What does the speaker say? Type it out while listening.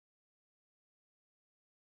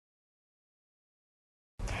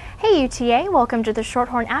Hey UTA, welcome to the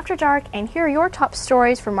Shorthorn After Dark, and here are your top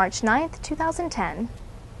stories for March 9th, 2010.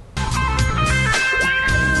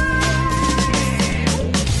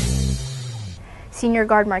 Senior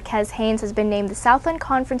guard Marquez Haynes has been named the Southland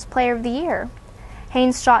Conference Player of the Year.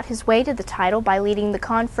 Haynes shot his way to the title by leading the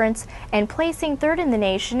conference and placing third in the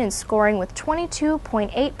nation in scoring with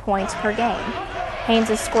 22.8 points per game. Haynes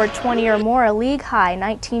has scored 20 or more, a league-high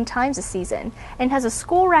 19 times a season, and has a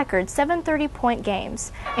school record 7 30-point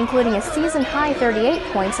games, including a season-high 38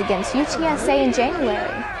 points against UTSA in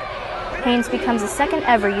January. Haynes becomes the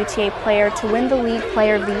second-ever UTA player to win the League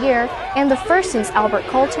Player of the Year and the first since Albert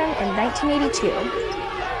Colton in 1982.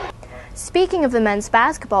 Speaking of the men's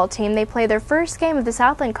basketball team, they play their first game of the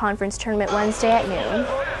Southland Conference Tournament Wednesday at noon.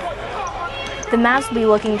 The Mavs will be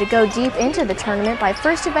looking to go deep into the tournament by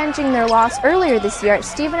first avenging their loss earlier this year at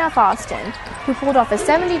Stephen F. Austin, who pulled off a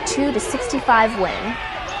 72-65 win.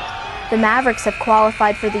 The Mavericks have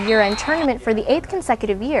qualified for the year-end tournament for the 8th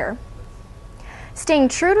consecutive year. Staying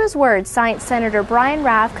true to his word, Science Senator Brian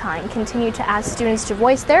Ravkind continued to ask students to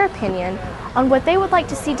voice their opinion on what they would like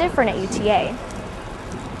to see different at UTA.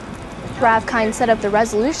 Ravkind set up the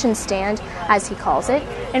resolution stand, as he calls it,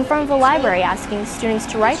 in front of the library, asking students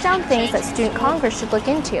to write down things that Student Congress should look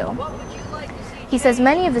into. He says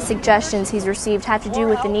many of the suggestions he's received have to do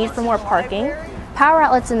with the need for more parking, power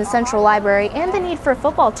outlets in the Central Library, and the need for a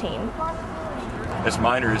football team. As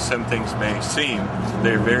minor as some things may seem,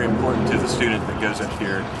 they're very important to the student that goes up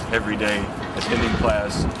here every day attending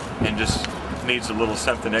class and just needs a little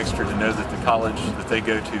something extra to know that the college that they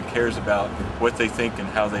go to cares about what they think and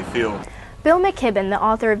how they feel. Bill McKibben, the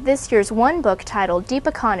author of this year's one book titled Deep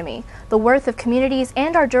Economy, The Worth of Communities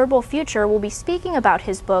and Our Durable Future, will be speaking about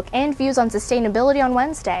his book and views on sustainability on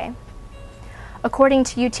Wednesday. According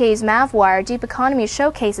to UTA's MavWire, Deep Economy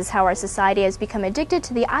showcases how our society has become addicted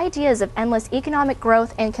to the ideas of endless economic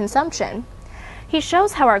growth and consumption. He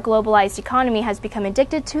shows how our globalized economy has become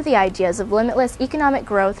addicted to the ideas of limitless economic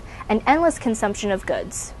growth and endless consumption of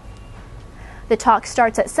goods. The talk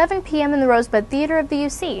starts at 7 p.m. in the Rosebud Theater of the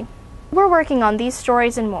UC. We're working on these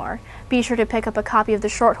stories and more. Be sure to pick up a copy of the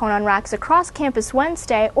Shorthorn on racks across campus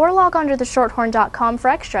Wednesday or log on to theshorthorn.com for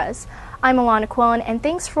extras. I'm Alana Quillen, and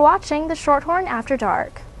thanks for watching the Shorthorn After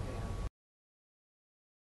Dark.